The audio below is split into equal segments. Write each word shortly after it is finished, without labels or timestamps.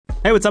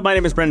Hey, what's up? My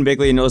name is Brendan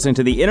Bigley, and you're listening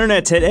to The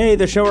Internet Today,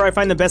 the show where I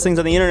find the best things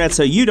on the internet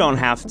so you don't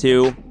have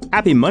to.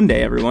 Happy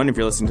Monday, everyone, if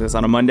you're listening to this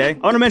on a Monday. I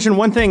want to mention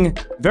one thing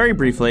very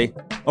briefly.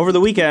 Over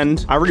the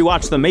weekend, I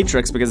rewatched The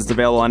Matrix because it's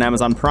available on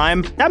Amazon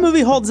Prime. That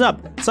movie holds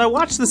up. So I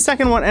watched the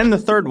second one and the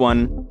third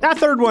one. That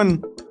third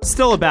one,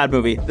 still a bad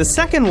movie. The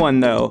second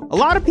one, though, a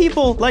lot of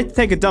people like to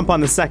take a dump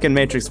on the second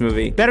Matrix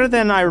movie. Better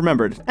than I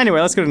remembered.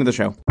 Anyway, let's get into the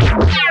show.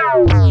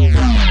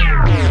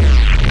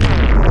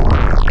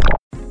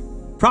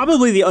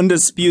 Probably the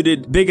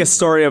undisputed biggest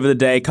story of the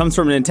day comes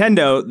from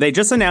Nintendo. They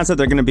just announced that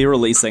they're going to be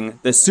releasing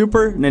the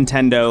Super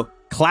Nintendo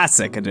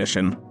Classic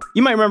Edition.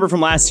 You might remember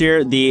from last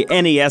year, the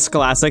NES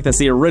Classic, that's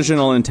the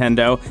original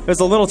Nintendo. It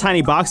was a little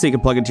tiny box that you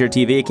could plug into your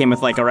TV. It came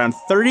with like around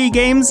 30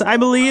 games, I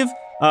believe.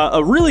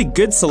 A really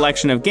good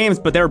selection of games,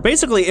 but they were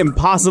basically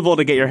impossible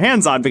to get your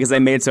hands on because they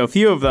made so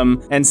few of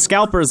them, and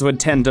scalpers would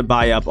tend to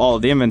buy up all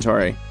of the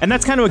inventory. And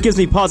that's kind of what gives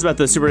me pause about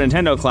the Super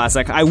Nintendo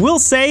Classic. I will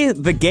say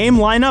the game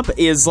lineup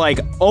is like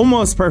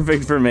almost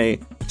perfect for me.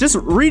 Just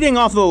reading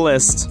off the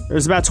list,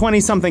 there's about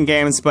 20-something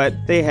games, but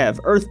they have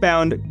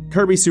Earthbound,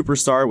 Kirby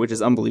Superstar, which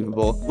is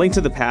unbelievable, Link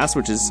to the Past,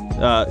 which is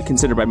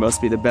considered by most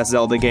to be the best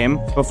Zelda game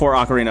before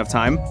Ocarina of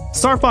Time,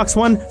 Star Fox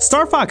 1,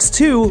 Star Fox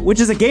 2, which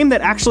is a game that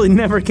actually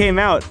never came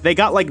out. They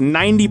got like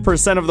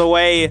 90% of the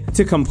way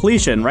to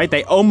completion, right?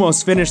 They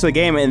almost finished the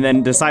game and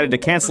then decided to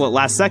cancel it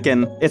last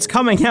second. It's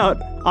coming out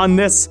on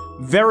this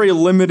very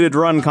limited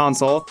run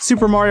console.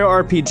 Super Mario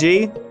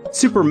RPG,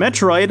 Super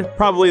Metroid,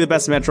 probably the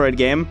best Metroid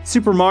game,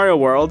 Super Mario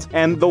World,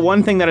 and the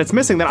one thing that it's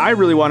missing that I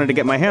really wanted to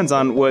get my hands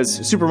on was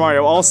Super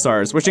Mario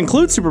All-Stars, which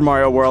includes Super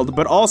Mario World,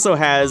 but also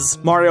has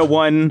Mario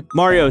 1,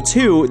 Mario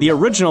 2, the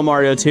original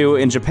Mario 2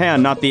 in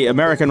Japan, not the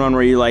American one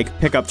where you like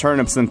pick up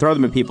turnips and throw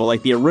them at people,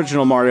 like the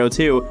original Mario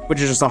 2, which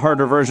is just a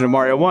harder version of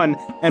Mario 1,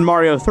 and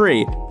Mario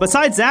 3.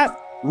 Besides that,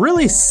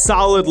 really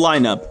solid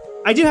lineup.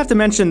 I do have to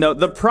mention, though,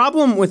 the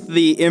problem with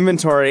the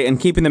inventory and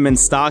keeping them in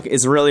stock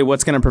is really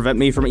what's going to prevent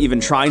me from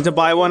even trying to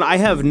buy one. I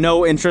have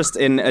no interest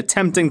in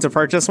attempting to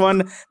purchase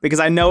one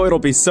because I know it'll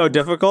be so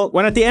difficult.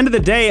 When at the end of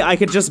the day, I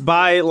could just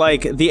buy,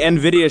 like, the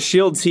NVIDIA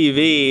Shield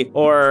TV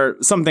or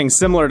something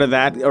similar to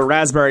that, a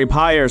Raspberry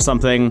Pi or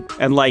something,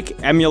 and,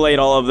 like, emulate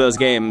all of those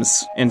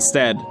games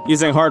instead,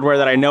 using hardware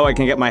that I know I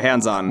can get my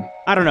hands on.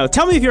 I don't know.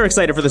 Tell me if you're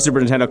excited for the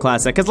Super Nintendo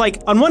Classic, because,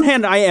 like, on one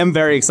hand, I am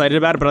very excited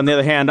about it, but on the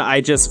other hand, I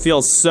just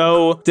feel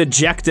so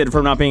dejected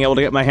from not being able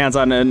to get my hands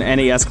on an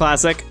NES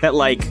Classic that,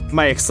 like,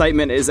 my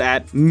excitement is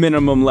at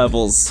minimum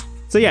levels.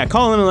 So yeah,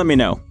 call in and let me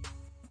know.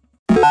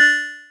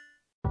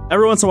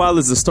 Every once in a while,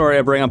 there's a story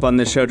I bring up on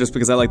this show just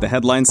because I like the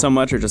headline so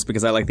much, or just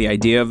because I like the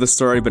idea of the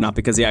story, but not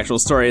because the actual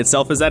story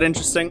itself is that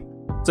interesting.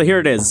 So here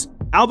it is.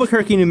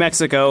 Albuquerque, New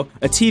Mexico,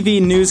 a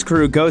TV news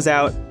crew goes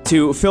out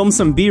to film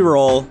some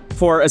B-roll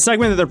for a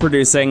segment that they're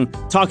producing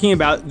talking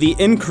about the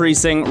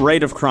increasing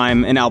rate of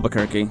crime in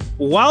Albuquerque.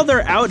 While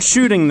they're out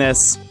shooting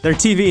this, their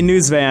TV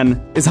news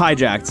van is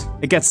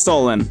hijacked. It gets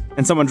stolen,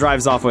 and someone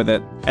drives off with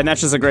it. And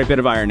that's just a great bit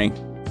of irony.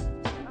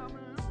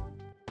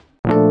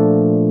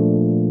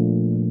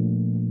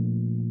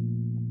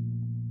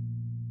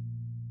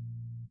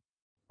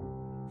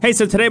 Hey,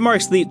 so today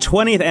marks the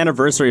 20th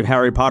anniversary of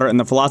Harry Potter and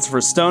the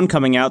Philosopher's Stone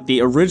coming out,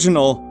 the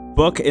original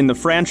book in the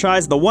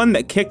franchise, the one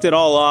that kicked it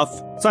all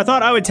off. So I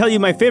thought I would tell you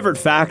my favorite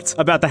fact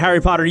about the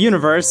Harry Potter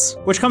universe,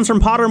 which comes from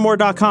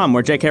Pottermore.com,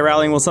 where J.K.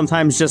 Rowling will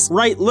sometimes just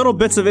write little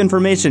bits of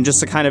information just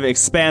to kind of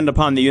expand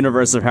upon the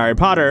universe of Harry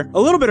Potter.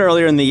 A little bit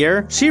earlier in the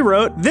year, she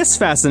wrote this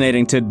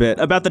fascinating tidbit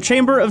about the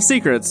Chamber of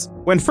Secrets.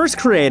 When first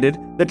created,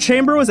 the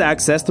chamber was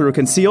accessed through a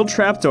concealed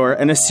trapdoor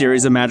and a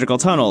series of magical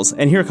tunnels,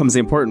 and here comes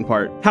the important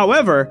part.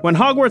 However, when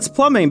Hogwarts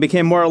plumbing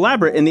became more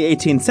elaborate in the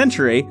 18th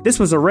century, this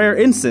was a rare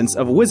instance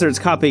of wizards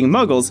copying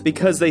muggles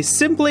because they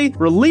simply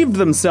relieved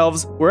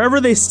themselves wherever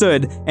they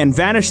stood and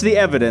vanished the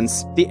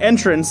evidence. The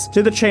entrance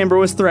to the chamber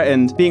was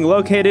threatened, being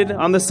located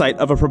on the site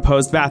of a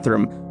proposed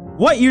bathroom.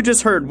 What you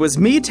just heard was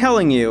me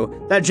telling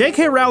you that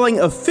J.K.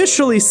 Rowling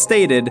officially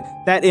stated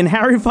that in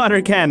Harry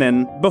Potter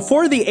canon,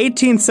 before the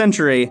 18th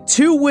century,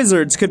 two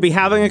wizards could be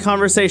having a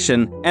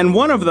conversation, and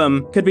one of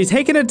them could be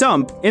taking a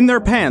dump in their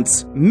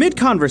pants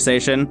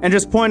mid-conversation and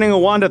just pointing a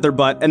wand at their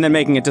butt and then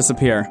making it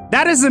disappear.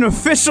 That is an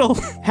official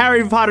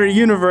Harry Potter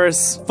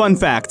universe fun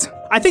fact.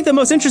 I think the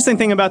most interesting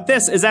thing about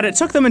this is that it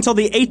took them until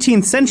the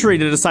 18th century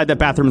to decide that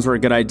bathrooms were a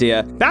good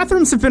idea.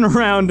 Bathrooms have been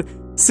around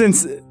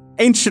since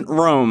ancient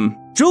Rome.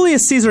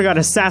 Julius Caesar got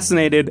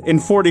assassinated in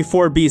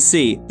 44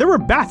 BC. There were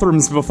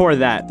bathrooms before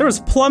that. There was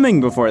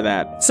plumbing before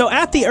that. So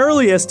at the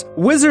earliest,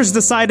 wizards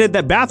decided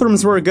that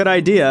bathrooms were a good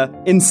idea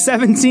in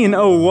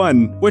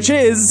 1701, which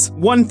is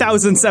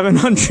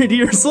 1,700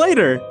 years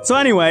later. So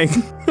anyway,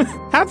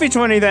 happy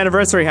 20th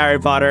anniversary, Harry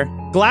Potter.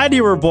 Glad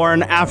you were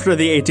born after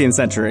the 18th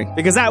century,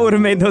 because that would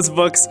have made those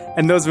books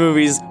and those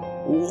movies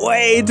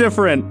way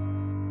different.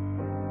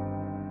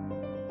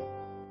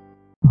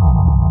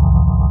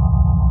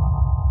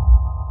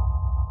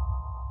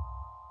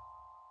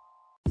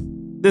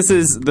 This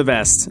is the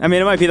best. I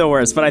mean, it might be the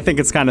worst, but I think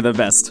it's kind of the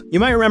best. You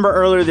might remember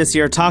earlier this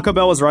year, Taco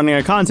Bell was running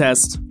a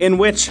contest in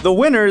which the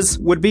winners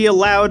would be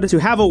allowed to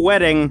have a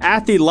wedding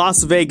at the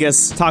Las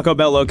Vegas Taco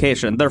Bell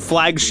location, their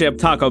flagship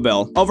Taco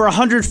Bell. Over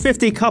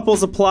 150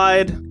 couples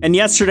applied, and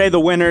yesterday the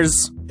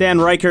winners, Dan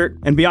Reichert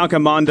and Bianca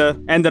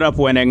Monda, ended up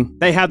winning.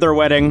 They had their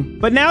wedding.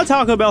 But now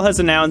Taco Bell has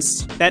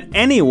announced that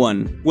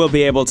anyone will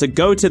be able to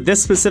go to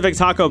this specific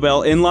Taco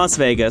Bell in Las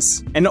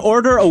Vegas and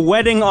order a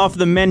wedding off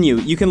the menu.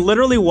 You can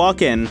literally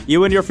walk in,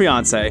 you and your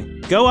fiance,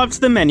 go up to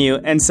the menu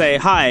and say,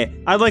 "Hi,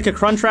 I'd like a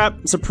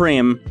Crunchwrap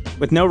Supreme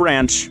with no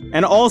ranch,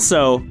 and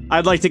also,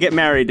 I'd like to get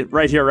married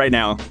right here, right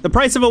now." The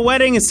price of a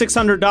wedding is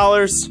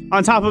 $600.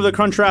 On top of the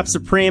Crunchwrap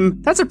Supreme,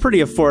 that's a pretty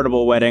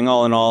affordable wedding,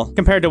 all in all,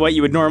 compared to what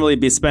you would normally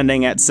be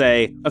spending at,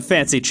 say, a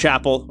fancy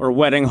chapel or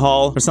wedding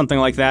hall or something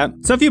like that.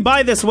 So if you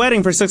buy this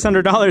wedding for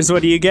 $600,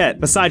 what do you get?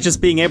 Besides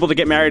just being able to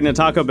get married in a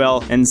Taco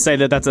Bell and say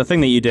that that's a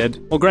thing that you did.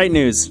 Well, great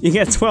news. You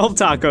get 12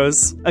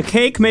 tacos, a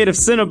cake made of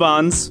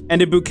Cinnabons,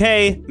 and a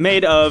bouquet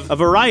made of a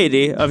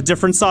variety of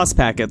different sauce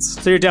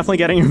packets. So you're definitely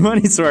getting your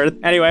money's worth.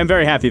 Anyway, I'm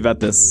very happy about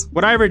this.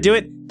 Would I ever do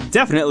it?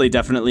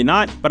 Definitely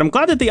not. But I'm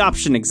glad that the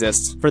option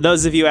exists. For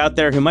those of you out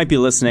there who might be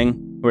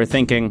listening, who are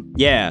thinking,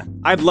 yeah,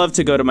 I'd love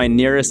to go to my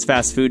nearest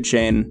fast food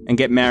chain and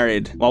get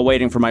married while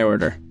waiting for my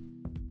order.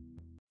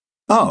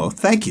 Oh,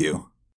 thank you.